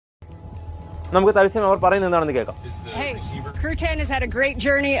നമുക്ക് തത്സമയം അവർ പറയുന്നത് എന്താണെന്ന് കേൾക്കാം. Hey, Crew 10 has had a great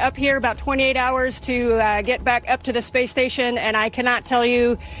journey up here, about 28 hours to get back up to the space station, and I cannot tell you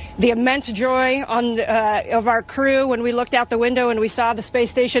the immense joy of our crew when we looked out the window and we saw the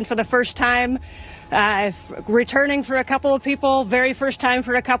space station for the first time. Returning for a couple of people, very first time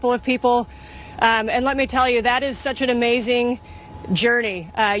for a couple of people. And let me tell you, that is such an amazing journey.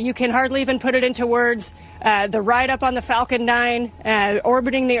 You can hardly even put it into words. The ride up on the Falcon 9,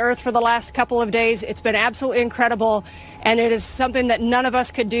 orbiting the Earth for the last couple of days, it's been absolutely incredible, and it is something that none of us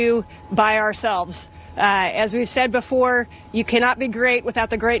could do by ourselves. As we've said before, you cannot be great without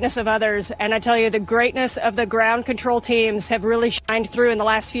the greatness of others, and I tell you, the greatness of the ground control teams have really shined through in the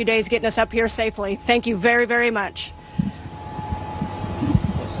last few days getting us up here safely. Thank you very, very much.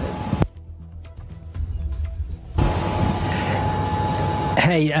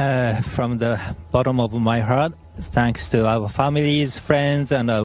 Hey, from the bottom of my heart, thanks to our families, friends, and